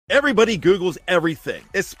Everybody Googles everything,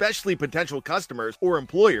 especially potential customers or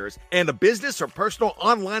employers, and a business or personal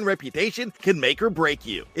online reputation can make or break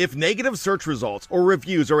you. If negative search results or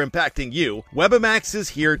reviews are impacting you, Webamax is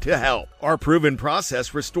here to help. Our proven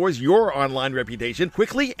process restores your online reputation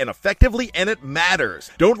quickly and effectively, and it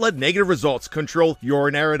matters. Don't let negative results control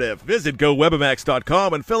your narrative. Visit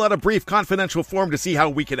GoWebamax.com and fill out a brief confidential form to see how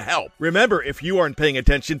we can help. Remember, if you aren't paying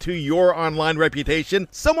attention to your online reputation,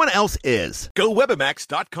 someone else is.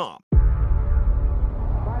 GoWebamax.com.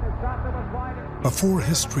 Before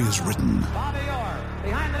history is written,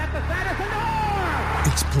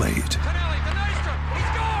 it's played.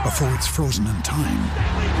 Before it's frozen in time,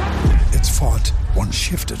 it's fought one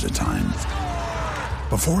shift at a time.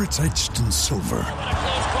 Before it's etched in silver,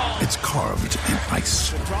 it's carved in ice.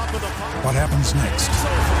 What happens next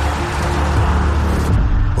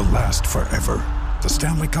will last forever. The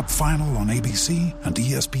Stanley Cup Final on ABC and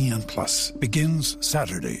ESPN Plus begins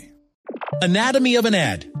Saturday. Anatomy of an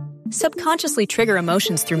ad. Subconsciously trigger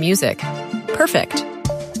emotions through music. Perfect.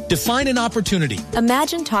 Define an opportunity.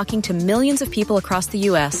 Imagine talking to millions of people across the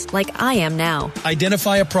U.S. like I am now.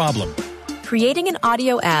 Identify a problem. Creating an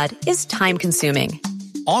audio ad is time-consuming.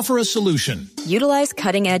 Offer a solution. Utilize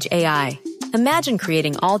cutting-edge AI. Imagine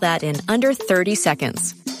creating all that in under 30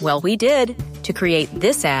 seconds. Well, we did to create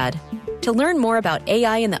this ad. To learn more about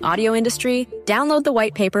AI in the audio industry, download the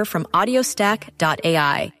white paper from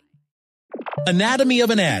audiostack.ai. Anatomy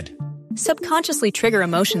of an ad. Subconsciously trigger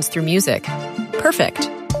emotions through music. Perfect.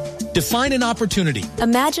 Define an opportunity.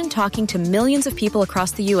 Imagine talking to millions of people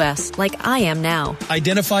across the U.S. like I am now.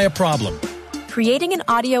 Identify a problem. Creating an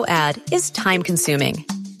audio ad is time-consuming.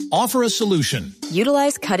 Offer a solution.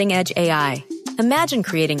 Utilize cutting-edge AI. Imagine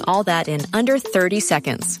creating all that in under 30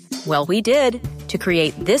 seconds. Well, we did to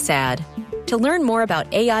create this ad. To learn more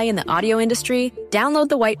about AI in the audio industry, download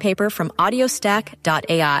the white paper from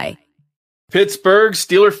audiostack.ai. Pittsburgh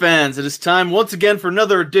Steeler fans, it is time once again for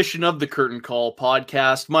another edition of the Curtain Call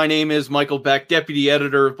podcast. My name is Michael Beck, deputy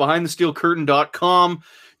editor of BehindTheSteelCurtain.com,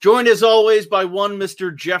 joined as always by one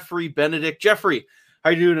Mr. Jeffrey Benedict. Jeffrey, how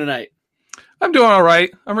are you doing tonight? I'm doing all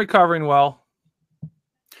right. I'm recovering well.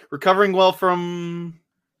 Recovering well from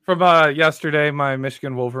yesterday, my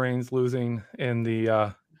Michigan Wolverines losing in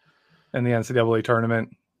the NCAA tournament.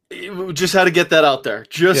 Just had to get that out there.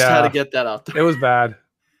 Had to get that out there. It was bad.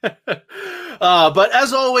 But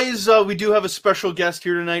as always, we do have a special guest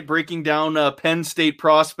here tonight breaking down Penn State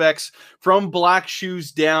prospects from Black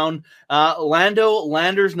Shoes Down. Lando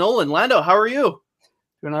Landers Nolan. Lando, how are you?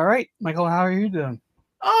 Doing all right. Michael, how are you doing?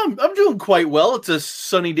 I'm doing quite well. It's a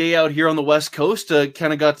sunny day out here on the West Coast.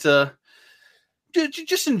 Kind of got to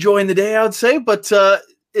just enjoying the day, I would say. But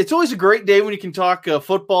it's always a great day when you can talk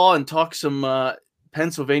football and talk some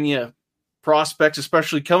Pennsylvania prospects,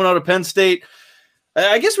 especially coming out of Penn State.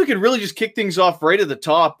 I guess we could really just kick things off right at the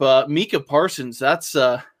top. Micah Parsons, that's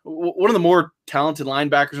one of the more talented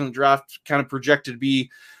linebackers in the draft, kind of projected to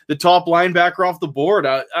be the top linebacker off the board.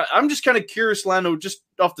 I'm just kind of curious, Lando, just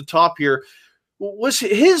off the top here, was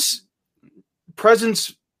his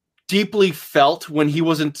presence deeply felt when he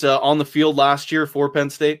wasn't on the field last year for Penn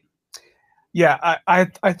State? Yeah,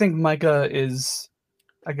 I think Micah is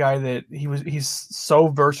a guy that he's so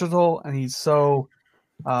versatile, and he's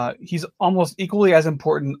almost equally as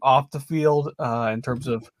important off the field in terms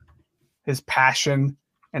of his passion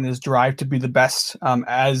and his drive to be the best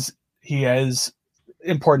as he is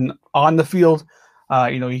important on the field.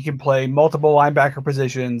 He can play multiple linebacker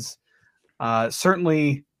positions.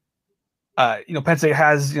 Certainly, Penn State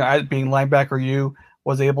has, as being linebacker,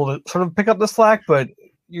 was able to sort of pick up the slack, but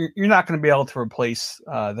you're not going to be able to replace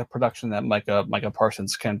the production that Micah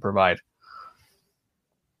Parsons can provide.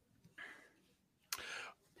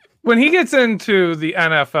 When he gets into the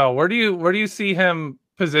NFL, where do you see him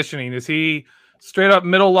positioning? Is he straight up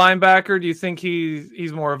middle linebacker? Do you think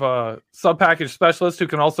he's more of a sub-package specialist who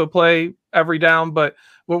can also play every down? But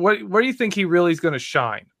where do you think he really is going to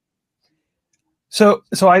shine? So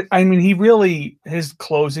I mean, he really, his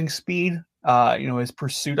closing speed, his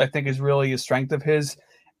pursuit, I think, is really a strength of his,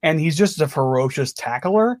 and he's just a ferocious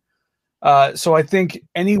tackler. So I think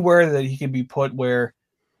anywhere that he can be put where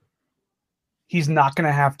he's not going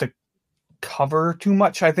to have to cover too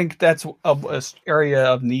much, I think that's a area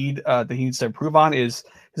of need that he needs to improve on, is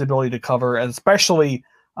his ability to cover, and especially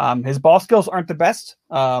his ball skills aren't the best.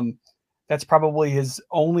 That's probably his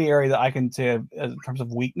only area that I can say in terms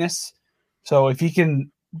of weakness. So if he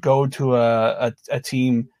can go to a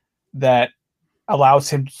team that allows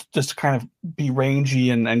him just to kind of be rangy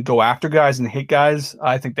and go after guys and hit guys,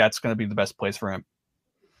 I think that's going to be the best place for him.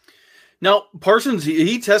 Now, Parsons,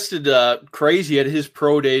 he tested crazy at his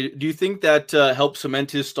pro day. Do you think that helped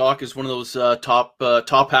cement his stock as one of those top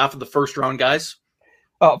half of the first round guys?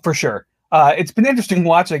 Oh, for sure. It's been interesting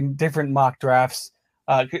watching different mock drafts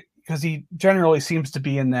because he generally seems to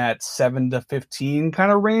be in that 7 to 15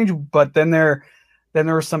 kind of range. But then there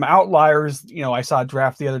are some outliers. You know, I saw a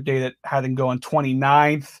draft the other day that had him going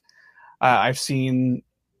 29th. I've seen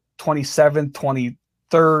 27th,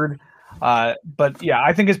 23rd. But yeah,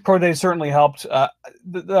 I think his pro day certainly helped.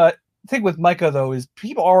 The thing with Micah, though, is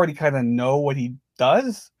people already kind of know what he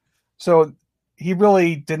does. So he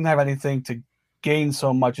really didn't have anything to gain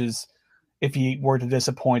so much as if he were to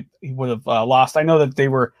disappoint, he would have lost. I know that they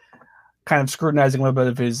were kind of scrutinizing a little bit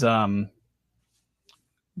of his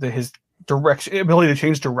direction, ability to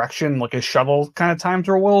change direction, like his shuttle kind of times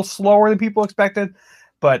are a little slower than people expected.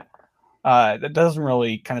 But that doesn't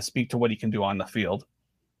really kind of speak to what he can do on the field.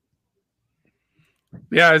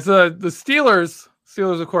 Yeah, it's the Steelers.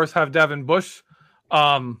 Steelers, of course, have Devin Bush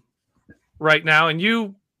right now, and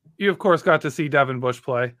you of course got to see Devin Bush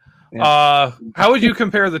play. Yeah. How would you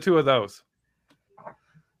compare the two of those?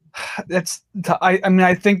 I mean,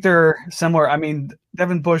 I think they're similar. I mean,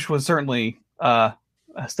 Devin Bush was certainly a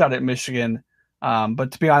stud at Michigan,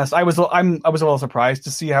 but to be honest, I was a little surprised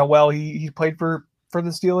to see how well he played for the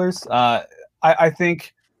Steelers. I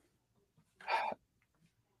think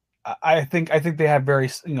they have very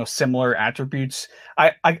similar attributes.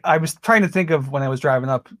 I was trying to think of when I was driving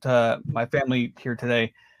up to my family here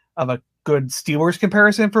today of a good Steelers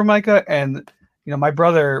comparison for Micah, and my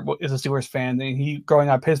brother is a Steelers fan, and he growing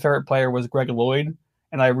up his favorite player was Greg Lloyd,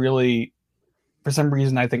 and I really, for some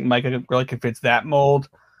reason, I think Micah really fits that mold.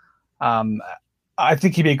 I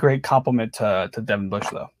think he'd be a great compliment to Devin Bush,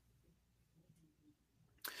 though.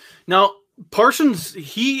 Now, Parsons,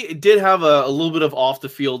 he did have a little bit of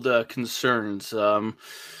off-the-field concerns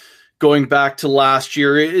going back to last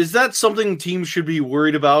year. Is that something teams should be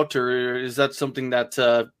worried about, or is that something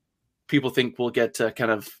that people think will get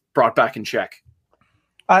kind of brought back in check?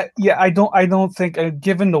 Yeah, I don't think,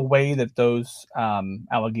 given the way that those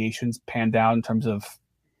allegations panned out in terms of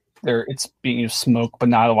it's being smoke but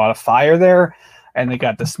not a lot of fire there, and they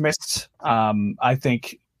got dismissed. I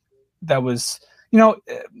think that was...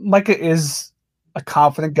 Micah is a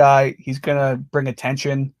confident guy. He's going to bring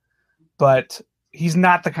attention, but he's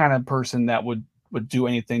not the kind of person that would do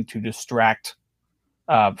anything to distract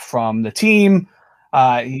from the team.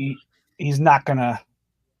 He's not going to,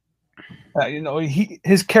 he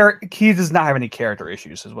does not have any character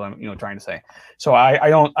issues is what I'm trying to say. So I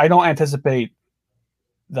don't anticipate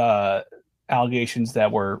the allegations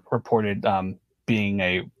that were reported being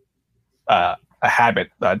a habit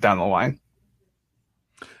down the line.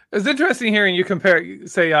 It's interesting hearing you compare.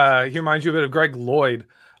 Say he reminds you a bit of Greg Lloyd,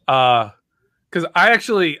 because I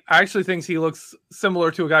actually think he looks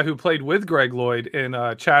similar to a guy who played with Greg Lloyd in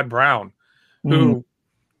Chad Brown, who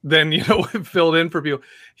then filled in for people.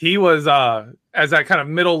 He was as that kind of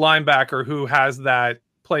middle linebacker who has that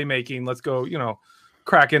playmaking. Let's go,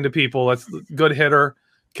 crack into people. Let's good hitter,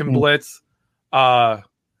 can blitz. I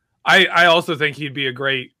also think he'd be a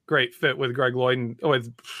great fit with Greg Lloyd and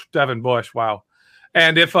with Devin Bush. Wow.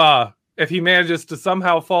 And if he manages to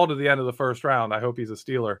somehow fall to the end of the first round, I hope he's a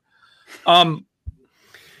Steeler.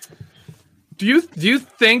 Do you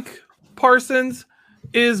think Parsons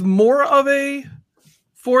is more of a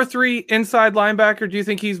 4-3 inside linebacker? Do you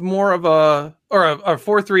think he's more of a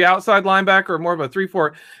 4-3 outside linebacker, or more of a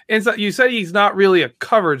 3-4 inside? You said he's not really a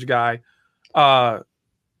coverage guy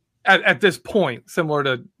at this point, similar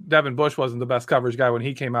to Devin Bush wasn't the best coverage guy when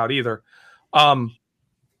he came out either.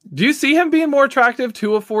 Do you see him being more attractive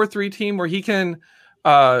to a 4-3 team where he can,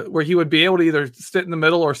 where he would be able to either sit in the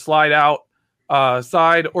middle or slide out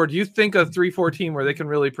side, or do you think a 3-4 team where they can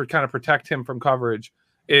really kind of protect him from coverage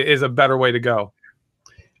is a better way to go?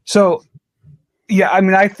 So, yeah, I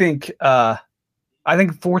mean, I think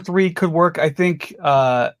 4-3 could work. I think,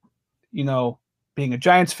 being a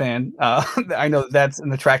Giants fan, I know that's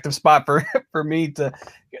an attractive spot for me to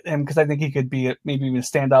get him, because I think he could be maybe even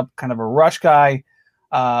stand up kind of a rush guy.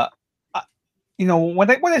 When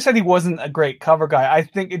they said he wasn't a great cover guy, I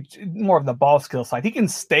think it's more of the ball skill side. He can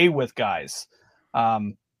stay with guys.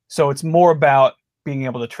 So it's more about being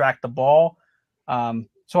able to track the ball.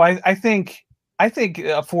 So I think a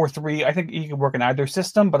 4-3, I think he could work in either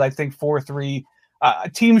system, but I think 4-3, a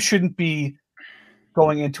team shouldn't be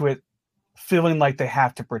going into it feeling like they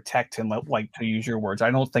have to protect him, like to use your words.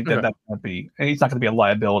 I don't think that's going to be, he's not going to be a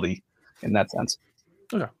liability in that sense.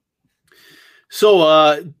 Okay.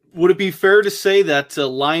 So, would it be fair to say that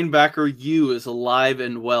linebacker U is alive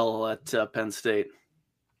and well at Penn State?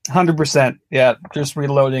 100%. Yeah, just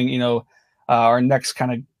reloading. Our next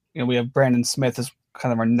kind of we have Brandon Smith is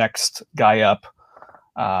kind of our next guy up,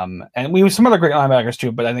 and we have some other great linebackers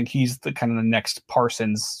too. But I think he's the kind of the next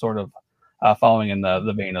Parsons sort of following in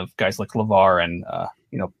the vein of guys like LeVar and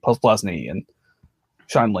Postlesny and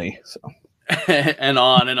Sean Lee. So and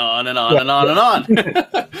on and on and on and on and on.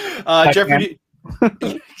 Jeffrey.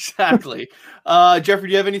 Exactly. Jeffrey,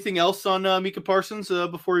 do you have anything else on Micah Parsons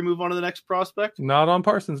before we move on to the next prospect? Not on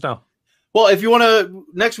Parsons now. Well, if you want to,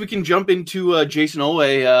 next we can jump into Jason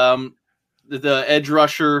Oweh, the edge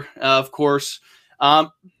rusher, of course.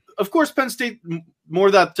 Of course, Penn State, more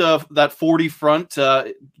that 40 front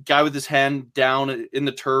guy with his hand down in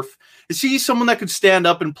the turf. Is he someone that could stand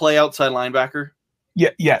up and play outside linebacker?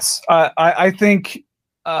 Yeah. Yes. I think,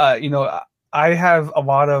 I have a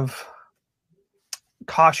lot of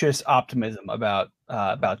cautious optimism about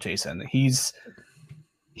Jason.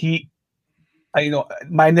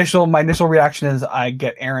 My initial reaction is I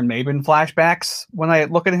get Aaron Maben flashbacks when I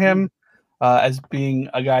look at him as being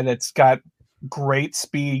a guy that's got great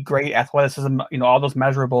speed, great athleticism, all those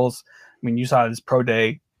measurables. I mean, you saw his pro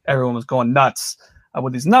day, everyone was going nuts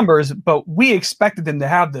with these numbers, but we expected him to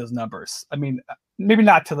have those numbers. I mean, maybe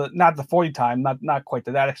not the 40 time, not quite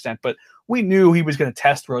to that extent, but we knew he was going to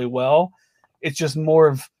test really well. It's just more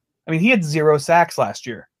of, he had 0 sacks last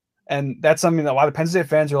year. And that's something that a lot of Penn State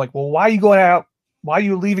fans are like, well, why are you going out? Why are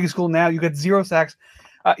you leaving school now? You got 0 sacks.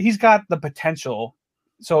 He's got the potential.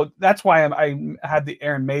 So that's why I had the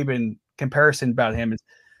Aaron Maben comparison about him. Is,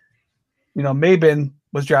 Maben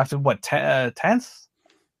was drafted, 10th,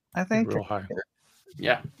 I think? Real high.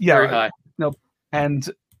 Yeah, very high.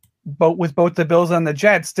 But with both the Bills and the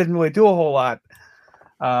Jets, didn't really do a whole lot.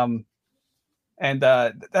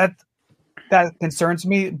 That concerns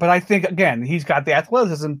me, but I think again he's got the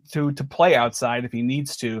athleticism to play outside if he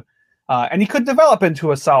needs to, and he could develop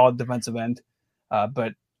into a solid defensive end.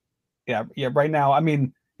 But right now,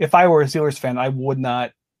 if I were a Steelers fan, I would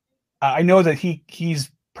not. I know that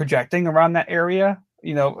he's projecting around that area,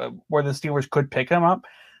 where the Steelers could pick him up.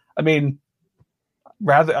 I'd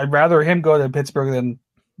rather him go to Pittsburgh than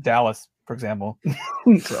Dallas, for example.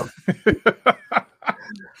 So.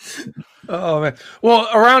 Oh man! Well,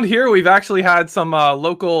 around here we've actually had some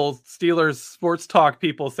local Steelers sports talk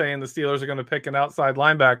people saying the Steelers are going to pick an outside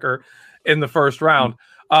linebacker in the first round,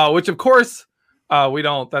 which of course we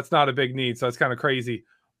don't. That's not a big need, so that's kind of crazy.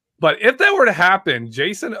 But if that were to happen,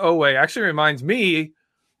 Jason Oweh actually reminds me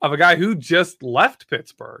of a guy who just left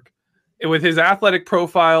Pittsburgh with his athletic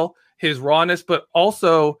profile, his rawness, but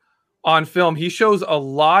also on film he shows a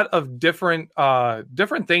lot of different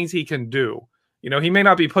things he can do. He may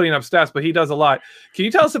not be putting up stats, but he does a lot. Can you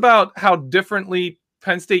tell us about how differently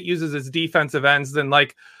Penn State uses its defensive ends than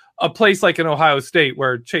like a place like in Ohio State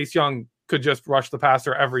where Chase Young could just rush the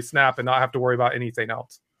passer every snap and not have to worry about anything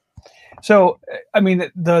else? So,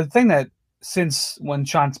 the thing that since when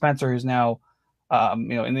Sean Spencer is now, in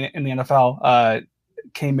the NFL,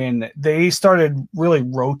 came in, they started really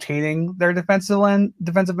rotating their defensive end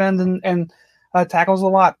and tackles a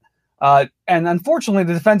lot. And unfortunately,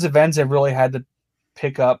 the defensive ends have really had to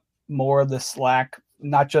pick up more of the slack,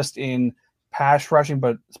 not just in pass rushing,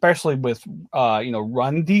 but especially with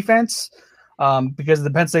run defense, because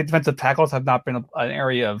the Penn State defensive tackles have not been an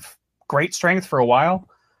area of great strength for a while.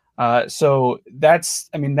 So that's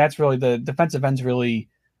really the defensive ends really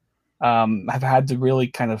have had to really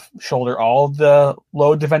kind of shoulder all of the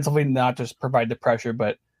load defensively, not just provide the pressure,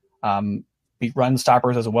 but be run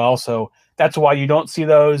stoppers as well. So that's why you don't see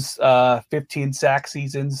those 15 sack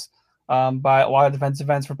seasons by a lot of defensive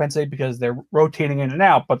ends for Penn State, because they're rotating in and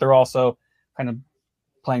out, but they're also kind of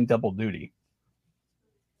playing double duty.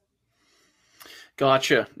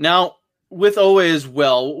 Gotcha. Now, with Oweh as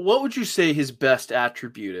well, what would you say his best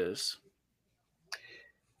attribute is?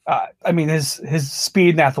 His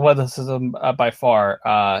speed and athleticism by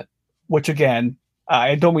far, which again,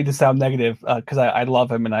 I don't mean to sound negative because I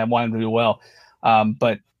love him and I want him to do well.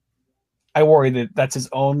 But I worry that that's his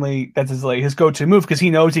go-to move, because he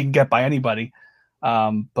knows he can get by anybody.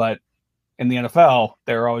 But in the NFL,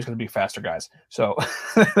 there are always going to be faster guys. So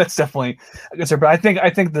that's definitely a concern. But I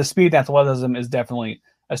think the speed and athleticism is definitely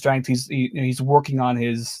a strength. He's working on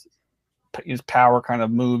his power kind of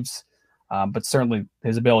moves, but certainly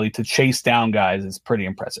his ability to chase down guys is pretty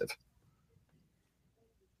impressive.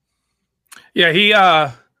 Yeah, he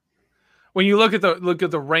when you look at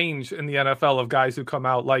the range in the NFL of guys who come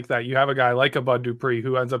out like that, you have a guy like a Bud Dupree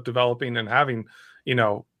who ends up developing and having,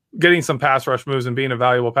 getting some pass rush moves and being a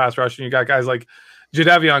valuable pass rusher. And you got guys like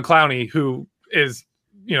Jadeveon Clowney, who is,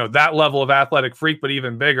 that level of athletic freak, but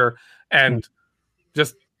even bigger, and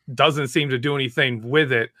just doesn't seem to do anything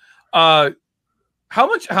with it. How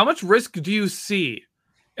much risk do you see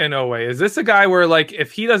in Owe? Is this a guy where, like,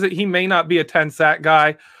 if he doesn't, he may not be a 10 sack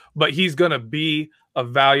guy, but he's going to be a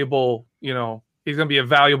valuable, he's going to be a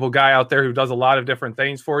valuable guy out there who does a lot of different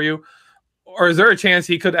things for you? Or is there a chance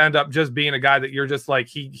he could end up just being a guy that you're just like,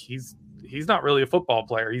 he's not really a football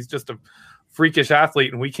player. He's just a freakish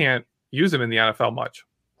athlete, and we can't use him in the NFL much.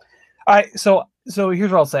 So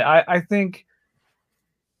here's what I'll say. I think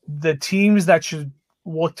the teams that should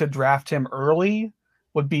look to draft him early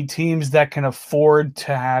would be teams that can afford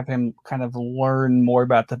to have him kind of learn more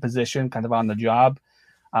about the position, kind of on the job.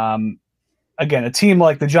 Again, a team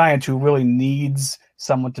like the Giants who really needs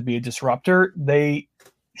someone to be a disruptor, they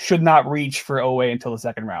should not reach for Owe until the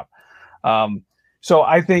second round. So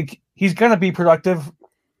I think he's going to be productive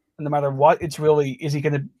no matter what. It's really, is he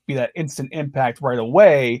going to be that instant impact right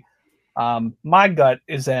away? My gut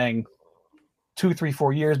is saying 2, 3,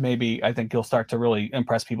 4 years, maybe. I think he'll start to really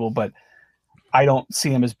impress people, but I don't see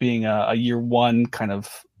him as being a year one kind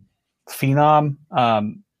of phenom.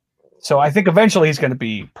 So I think eventually he's going to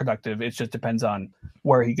be productive. It just depends on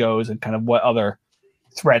where he goes and kind of what other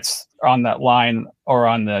threats on that line or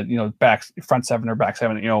on the front seven or back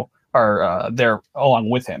seven are there along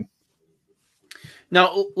with him.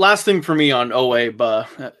 Now, last thing for me on Owe,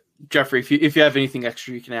 but Jeffrey, if you have anything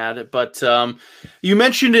extra, you can add it. But you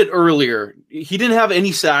mentioned it earlier. He didn't have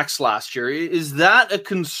any sacks last year. Is that a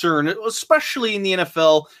concern, especially in the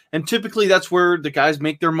NFL? And typically that's where the guys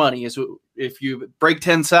make their money. Is if you break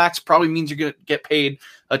 10 sacks, probably means you're going to get paid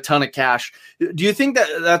a ton of cash. Do you think that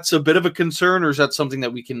that's a bit of a concern, or is that something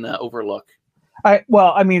that we can overlook?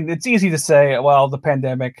 It's easy to say, the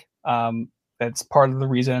pandemic, that's part of the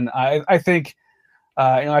reason. I think,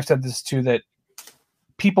 I've said this too, that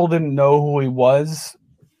people didn't know who he was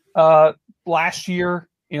last year,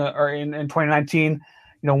 or in 2019,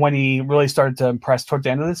 when he really started to impress towards the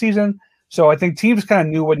end of the season. So I think teams kind of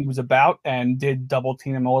knew what he was about and did double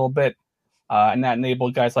team him a little bit. And that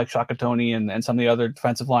enabled guys like Shaka Toney and some of the other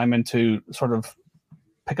defensive linemen to sort of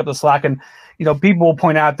pick up the slack. And, people will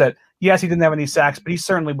point out that, yes, he didn't have any sacks, but he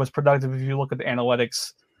certainly was productive. If you look at the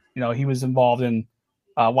analytics, he was involved in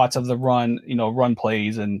lots of the run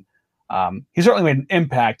plays, and he certainly made an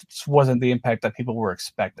impact. It just wasn't the impact that people were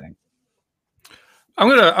expecting. I'm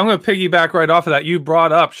gonna piggyback right off of that. You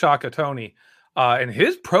brought up Shaka Toney, and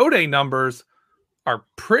his pro day numbers are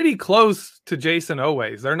pretty close to Jason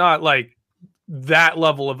Owe's. They're not like that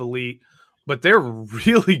level of elite, but they're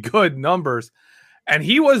really good numbers. And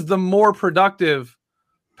he was the more productive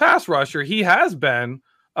pass rusher he has been.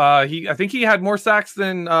 I think he had more sacks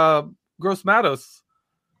than Gross Matos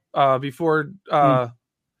before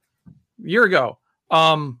year ago.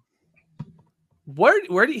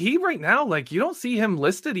 Where do he right now? Like, you don't see him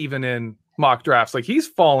listed even in mock drafts. Like, he's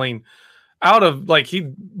falling out of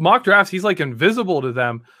mock drafts. He's like invisible to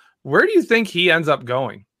them. Where do you think he ends up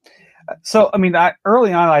going? So,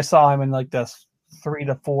 early on, I saw him in like the third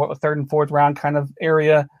and fourth round kind of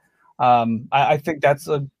area. I think that's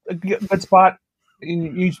a good spot.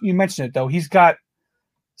 You mentioned it though. He's got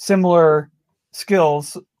similar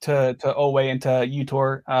skills to Owe and to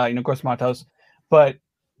Yetur, Gross Matos, but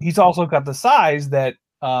he's also got the size that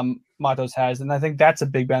Matos has, and I think that's a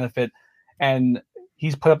big benefit. And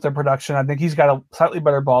he's put up their production. I think he's got a slightly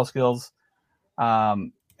better ball skills,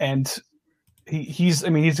 and he's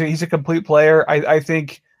a complete player. I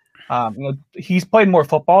think he's played more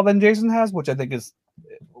football than Jason has, which I think is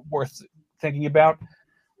worth thinking about.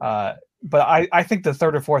 But I think the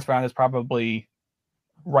third or fourth round is probably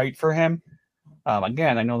right for him.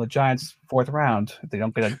 Again, I know the Giants' fourth round, if they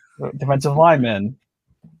don't get a defensive lineman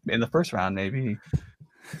in the first round, maybe.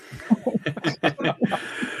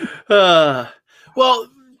 Well,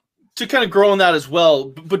 to kind of grow on that as well,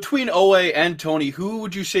 between Owe and Toney, who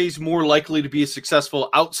would you say is more likely to be a successful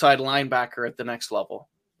outside linebacker at the next level?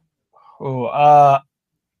 My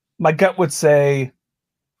gut would say,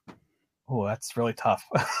 that's really tough.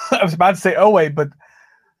 I was about to say Owe, but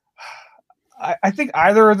I think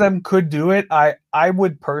either of them could do it. I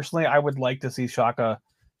would like to see Shaka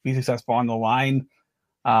be successful on the line.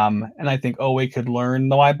 And I think Owe could learn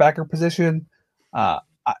the linebacker position. I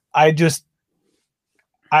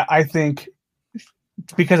think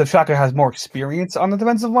because if Shaka has more experience on the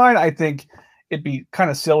defensive line, I think it'd be kind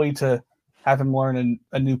of silly to have him learn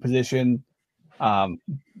a new position.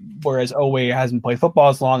 Whereas Owe hasn't played football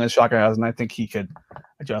as long as Shaka has, and I think he could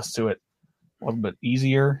adjust to it a little bit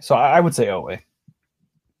easier. So I would say Owe.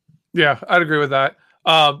 Yeah, I'd agree with that.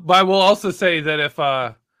 But I will also say that if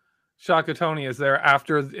Shaka Toney is there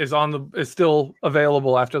is still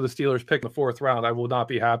available after the Steelers pick in the fourth round, I will not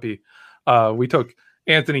be happy. We took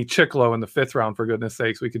Anthony Chicklow in the 5th round, for goodness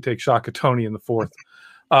sakes. We could take Shaka Toney in the 4th.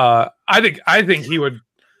 I think he would,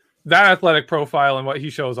 that athletic profile and what he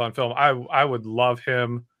shows on film, I would love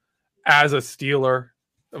him as a Steeler,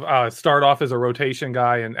 start off as a rotation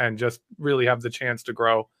guy and just really have the chance to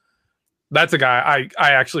grow. That's a guy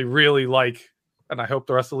I actually really like, and I hope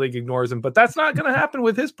the rest of the league ignores him, but that's not going to happen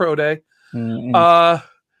with his pro day. Mm-hmm.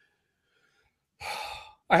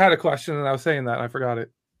 I had a question and I was saying that and I forgot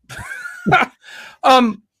it.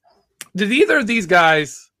 Did either of these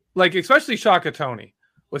guys, like especially Shaka Toney,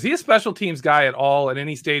 was he a special teams guy at all at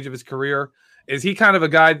any stage of his career? Is he kind of a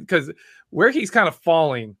guy, because where he's kind of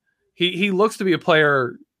falling, he looks to be a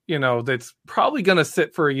player, that's probably going to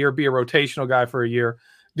sit for a year, be a rotational guy for a year,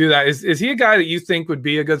 do that. Is he a guy that you think would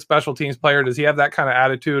be a good special teams player? Does he have that kind of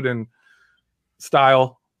attitude and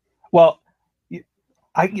style? Well,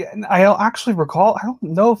 I actually recall, I don't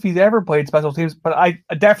know if he's ever played special teams, but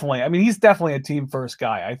he's definitely a team first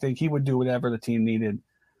guy. I think he would do whatever the team needed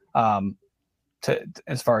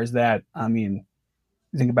as far as that. I mean,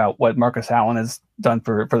 you think about what Marcus Allen has done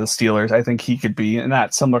for the Steelers. I think he could be in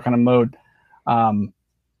that similar kind of mode. But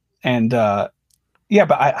I'm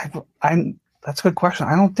that's a good question.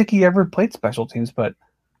 I don't think he ever played special teams, but I'm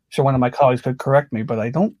sure one of my colleagues could correct me, but I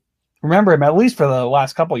don't remember him, at least for the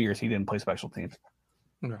last couple of years, he didn't play special teams.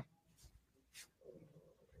 No.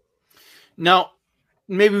 Now,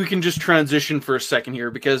 maybe we can just transition for a second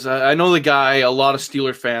here, because I know the guy a lot of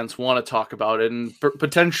Steeler fans want to talk about it, and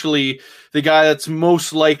potentially the guy that's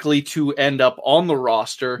most likely to end up on the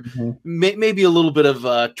roster, maybe a little bit of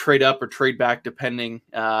a trade up or trade back, depending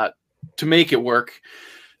to make it work.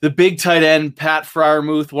 The big tight end, Pat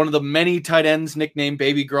Freiermuth, one of the many tight ends nicknamed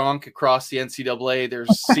Baby Gronk across the NCAA. There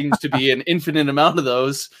seems to be an infinite amount of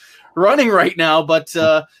those running right now, but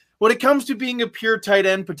when it comes to being a pure tight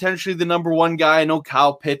end, potentially the number one guy, I know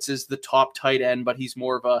Kyle Pitts is the top tight end, but he's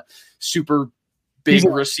more of a super big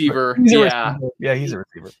receiver. He's a receiver.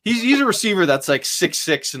 He's a receiver that's like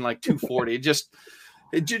 6'6" and like 240. just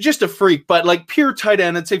a freak. But like pure tight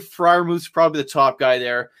end, I'd say Freiermuth's probably the top guy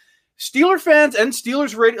there. Steeler fans and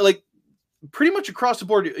Steelers radio, like pretty much across the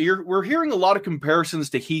board, we're hearing a lot of comparisons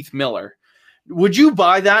to Heath Miller. Would you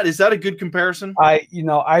buy that? Is that a good comparison? I've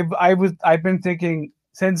been thinking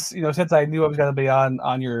since I knew I was going to be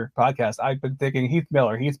on your podcast, I've been thinking Heath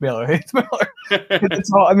Miller.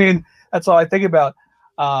 That's all I think about.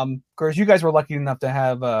 Of course, you guys were lucky enough to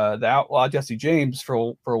have the outlaw Jesse James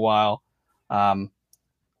for a while. I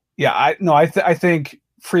think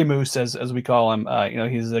Freiermuth, as we call him,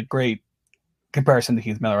 he's a great comparison to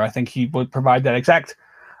Heath Miller. I think he would provide that exact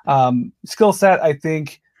skill set. I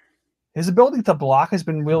think his ability to block has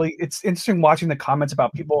been it's interesting watching the comments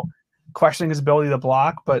about people questioning his ability to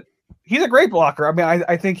block, but he's a great blocker. I mean,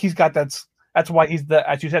 I think he's got that's why he's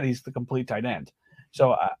as you said, he's the complete tight end.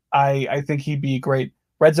 So I think he'd be a great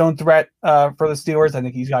red zone threat for the Steelers. I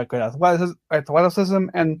think he's got good athleticism,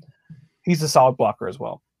 and he's a solid blocker as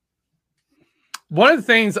well. One of the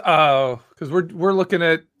things, because we're looking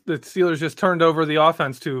at the Steelers just turned over the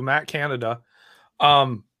offense to Matt Canada,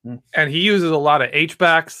 and he uses a lot of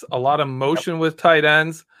H-backs, a lot of motion with tight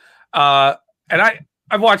ends. And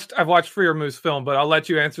I've watched Freiermuth's film, but I'll let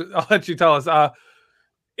you answer. I'll let you tell us.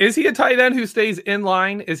 Is he a tight end who stays in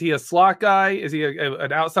line? Is he a slot guy? Is he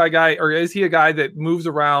an outside guy, or is he a guy that moves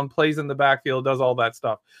around, plays in the backfield, does all that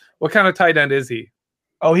stuff? What kind of tight end is he?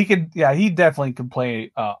 Oh, he could. Yeah, he definitely could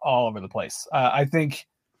play all over the place. I think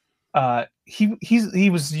he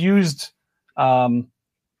was used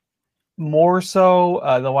more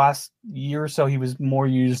so the last year or so. He was more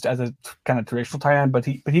used as a kind of traditional tight end, but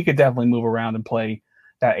he could definitely move around and play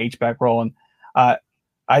that H-back role. And I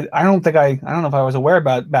don't know if I was aware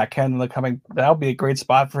about Matt Canada coming. That would be a great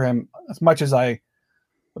spot for him. As much as I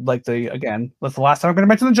would like to, again, that's the last time I'm going to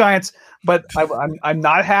mention the Giants, but I'm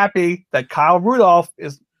not happy that Kyle Rudolph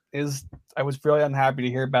is. I was really unhappy to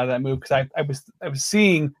hear about that move, because I was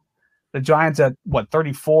seeing the Giants at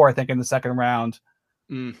 34, I think, in the second round.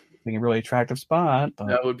 I think a really attractive spot. But...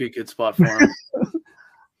 that would be a good spot for him.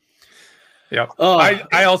 Yeah.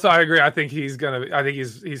 I agree. I think he's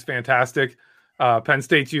fantastic. Penn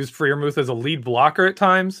State's used Freiermuth as a lead blocker at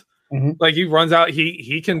times. Mm-hmm. Like he runs out,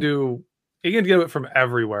 he can do it from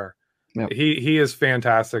everywhere. Yep. He is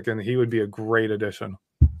fantastic, and he would be a great addition.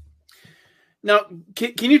 Now,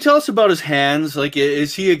 can you tell us about his hands? Like,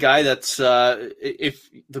 is he a guy that's if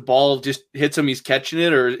the ball just hits him, he's catching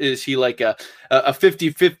it, or is he like a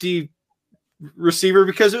 50-50 receiver?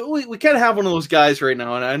 Because we kind of have one of those guys right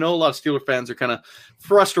now, and I know a lot of Steeler fans are kind of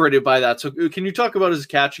frustrated by that. So can you talk about his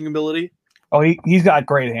catching ability? Oh, he's got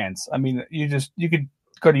great hands. I mean, you could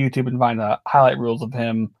go to YouTube and find the highlight reels of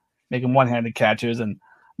him making one-handed catches. And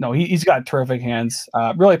no, he's got terrific hands.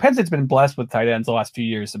 Really, Penn State's been blessed with tight ends the last few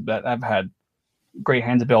years that have had great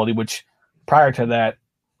hands ability, which prior to that,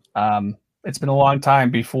 it's been a long time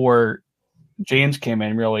before James came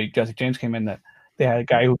in, really, Jesse James came in, that they had a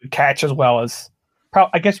guy who could catch as well as,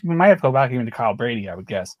 I guess we might have to go back even to Kyle Brady, I would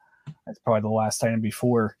guess. That's probably the last time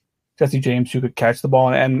before Jesse James who could catch the ball,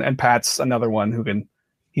 and Pat's another one who can,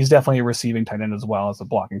 he's definitely a receiving tight end as well as a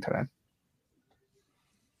blocking tight end.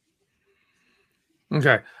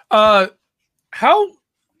 Okay. How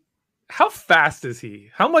fast is he?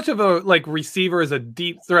 How much of a receiver is a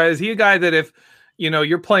deep threat? Is he a guy that if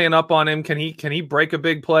you're playing up on him, can he break a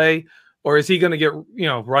big play, or is he going to get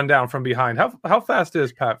run down from behind? How fast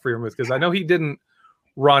is Pat Freiermuth? Because I know he didn't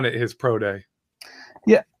run at his pro day.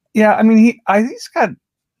 Yeah. I mean, he's got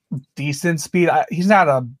decent speed. He's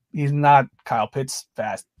not Kyle Pitts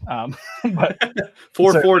fast, but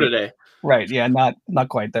 4.4 today. Right. Yeah. Not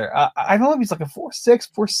quite there. I don't know if he's like a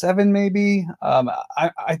 4.6, 4.7 maybe.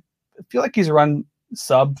 I feel like he's run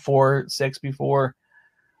sub 4.6 before.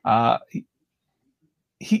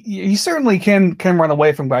 He certainly can run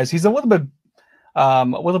away from guys. He's a little bit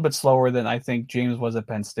slower than I think James was at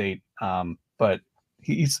Penn State. But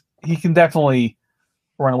he can definitely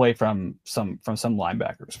run away from some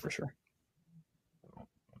linebackers for sure.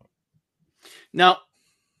 Now,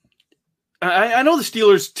 I know the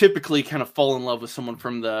Steelers typically kind of fall in love with someone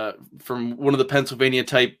from one of the Pennsylvania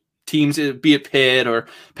type teams, be it Pitt or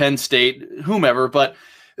Penn State, whomever. But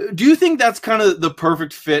do you think that's kind of the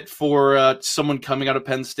perfect fit for someone coming out of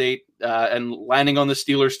Penn State and landing on the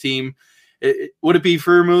Steelers team? Would it be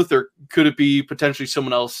Freiermuth, or could it be potentially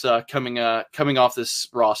someone else coming off this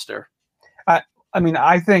roster? I mean,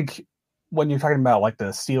 I think when you're talking about like the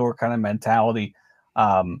Steeler kind of mentality,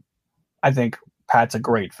 I think Pat's a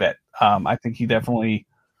great fit. I think he definitely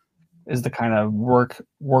is the kind of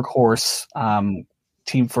workhorse,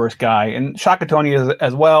 team first guy, and Shaka Toney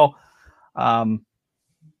as well. And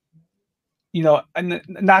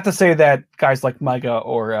not to say that guys like Micah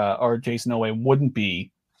or Jason Owe wouldn't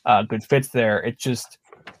be good fits there. It's just,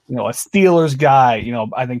 a Steelers guy,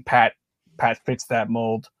 I think Pat fits that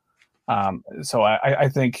mold. So I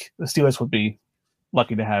think the Steelers would be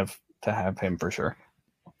lucky to have him for sure.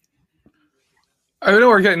 I know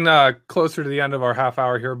we're getting closer to the end of our half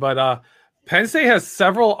hour here, but Penn State has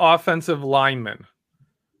several offensive linemen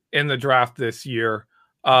in the draft this year.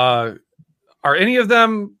 Are any of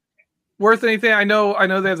them worth anything? I know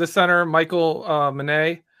they have the center, Michael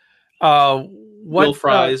Manet. Will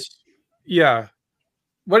Fries. Yeah.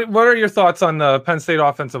 What are your thoughts on the Penn State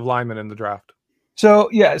offensive linemen in the draft? So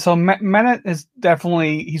Manet is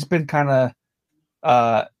definitely, he's been kind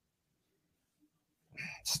of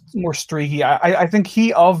more streaky. I think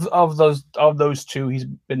he of those two, he's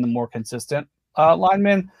been the more consistent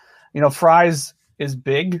lineman. Fries is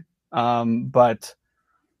big, but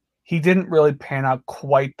he didn't really pan out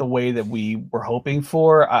quite the way that we were hoping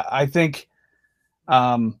for. I think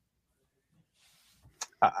both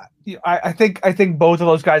of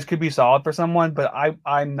those guys could be solid for someone, but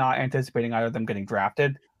I'm not anticipating either of them getting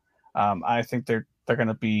drafted. I think they're going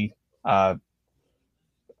to be undrafted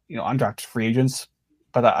free agents.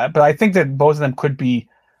 But I think that both of them could be,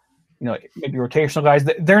 maybe rotational guys.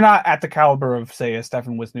 They're not at the caliber of, say, a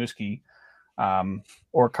Stefan Wisniewski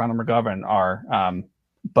or Connor McGovern are,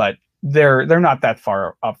 but they're not that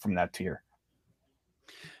far up from that tier.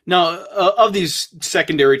 Now, of these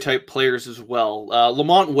secondary type players as well,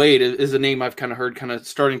 Lamont Wade is a name I've kind of heard kind of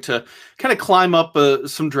starting to kind of climb up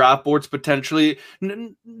some draft boards potentially.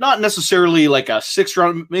 Not necessarily like a 6th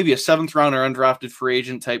round, maybe a 7th round or undrafted free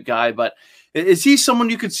agent type guy, but is he someone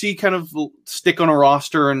you could see kind of stick on a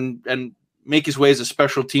roster and make his way as a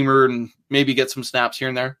special teamer and maybe get some snaps here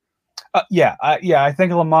and there? Yeah. I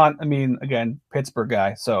think Lamont, again, Pittsburgh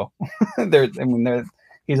guy. So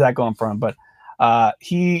he's not going for him, but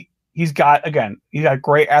he's got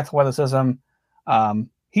great athleticism.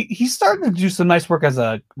 He's starting to do some nice work as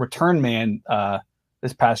a return man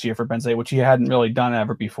this past year for Penn State, which he hadn't really done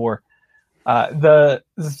ever before. The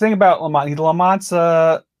thing about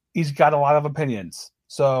Lamont's he's got a lot of opinions.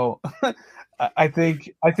 So I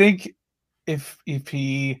think if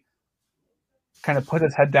he kind of put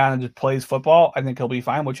his head down and just plays football, I think he'll be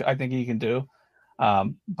fine, which I think he can do.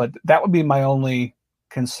 But that would be my only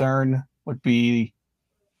concern, would be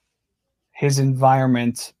his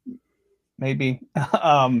environment. Maybe.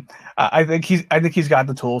 I think he's got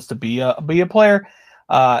the tools to be a player.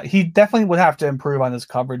 He definitely would have to improve on his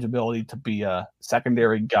coverage ability to be a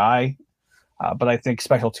secondary guy. But I think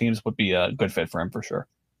special teams would be a good fit for him for sure.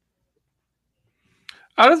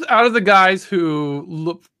 Out of the guys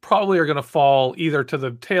who probably are going to fall either to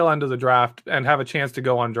the tail end of the draft and have a chance to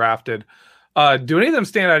go undrafted, do any of them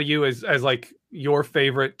stand out to you as like your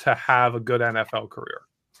favorite to have a good NFL career?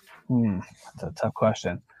 That's a tough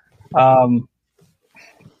question. I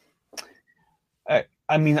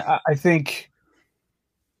think.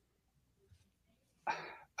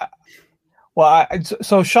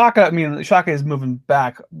 So Shaka. I mean, Shaka is moving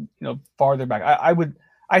back, farther back.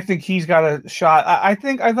 I think he's got a shot. I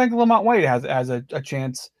think Lamont Wade has a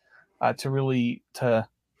chance to really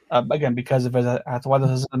again, because of his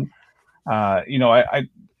athleticism.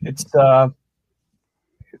 It's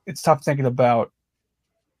tough thinking about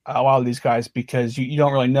a lot of these guys because you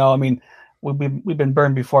don't really know. I mean, we've been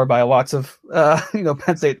burned before by lots of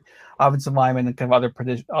Penn State offensive linemen and kind of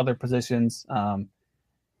other positions.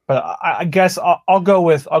 But I guess I'll go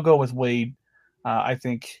with Wade. I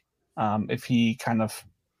think if he kind of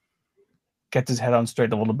gets his head on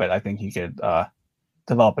straight a little bit, I think he could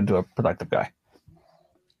develop into a productive guy.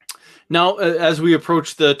 Now, as we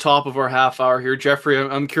approach the top of our half hour here, Jeffrey,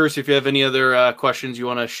 I'm curious if you have any other questions you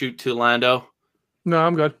want to shoot to Lando. No,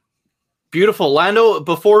 I'm good. Beautiful. Lando,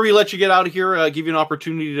 before we let you get out of here, give you an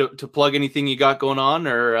opportunity to plug anything you got going on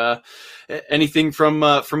or anything from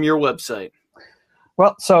your website.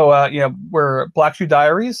 Well, so we're Black Shoe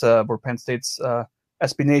Diaries. We're Penn State's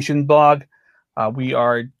SB Nation blog. We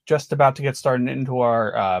are just about to get started into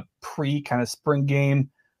our pre kind of spring game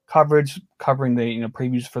coverage, covering the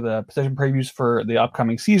previews for the position previews for the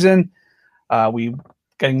upcoming season. We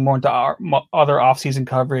getting more into our other off-season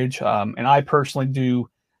coverage, and I personally do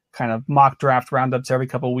kind of mock draft roundups every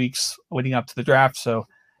couple of weeks leading up to the draft. So if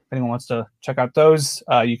anyone wants to check out those,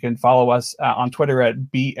 you can follow us on Twitter at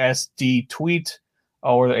BSDTweet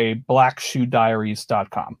or a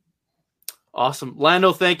blackshoediaries.com. Awesome.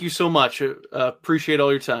 Lando, thank you so much. Appreciate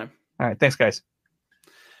all your time. All right. Thanks, guys.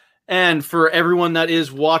 And for everyone that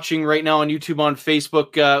is watching right now on YouTube, on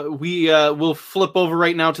Facebook, we will flip over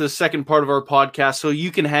right now to the second part of our podcast so you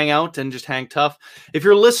can hang out and just hang tough. If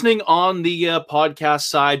you're listening on the podcast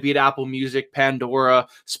side, be it Apple Music, Pandora,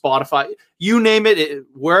 Spotify, you name it,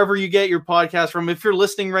 wherever you get your podcast from, if you're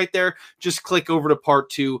listening right there, just click over to part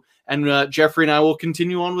 2. And Jeffrey and I will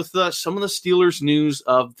continue on with some of the Steelers news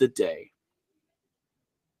of the day.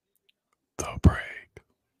 The break.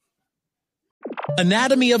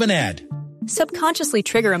 Anatomy of an ad. Subconsciously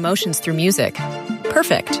trigger emotions through music.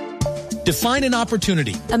 Perfect. Define an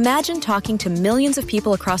opportunity. Imagine talking to millions of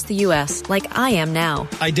people across the U.S. like I am now.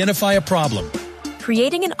 Identify a problem.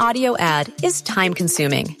 Creating an audio ad is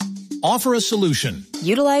time-consuming. Offer a solution.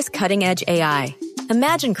 Utilize cutting-edge AI.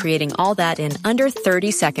 Imagine creating all that in under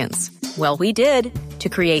 30 seconds. Well, we did to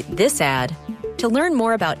create this ad. To learn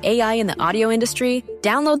more about AI in the audio industry,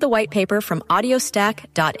 download the white paper from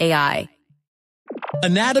audiostack.ai.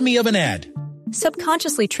 Anatomy of an ad.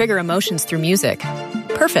 Subconsciously trigger emotions through music.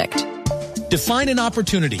 Perfect. Define an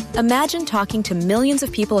opportunity. Imagine talking to millions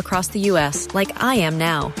of people across the U.S. like I am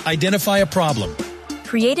now. Identify a problem.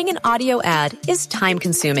 Creating an audio ad is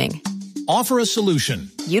time-consuming. Offer a solution.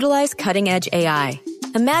 Utilize cutting-edge AI.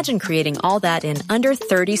 Imagine creating all that in under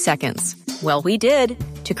 30 seconds. Well, we did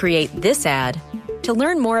to create this ad. To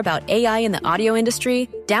learn more about AI in the audio industry,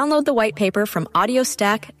 download the white paper from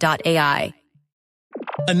audiostack.ai.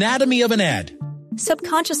 Anatomy of an ad.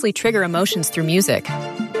 Subconsciously trigger emotions through music.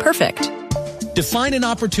 Perfect. Define an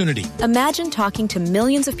opportunity. Imagine talking to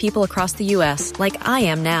millions of people across the U.S. like I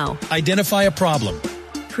am now. Identify a problem.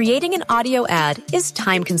 Creating an audio ad is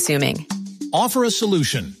time-consuming. Offer a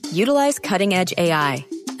solution. Utilize cutting-edge AI.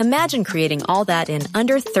 Imagine creating all that in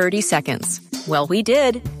under 30 seconds. Well, we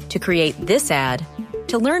did to create this ad.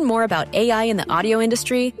 To learn more about AI in the audio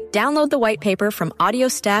industry, download the white paper from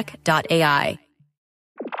audiostack.ai.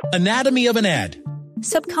 Anatomy of an ad.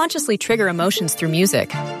 Subconsciously trigger emotions through music.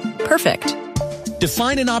 Perfect.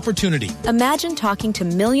 Define an opportunity. Imagine talking to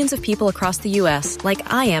millions of people across the U.S.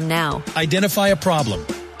 like I am now. Identify a problem.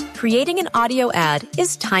 Creating an audio ad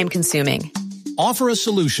is time-consuming. Offer a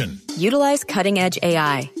solution. Utilize cutting-edge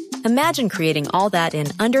AI. Imagine creating all that in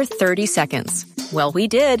under 30 seconds. Well, we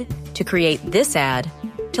did to create this ad.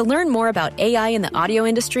 To learn more about AI in the audio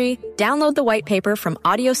industry, download the white paper from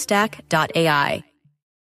audiostack.ai.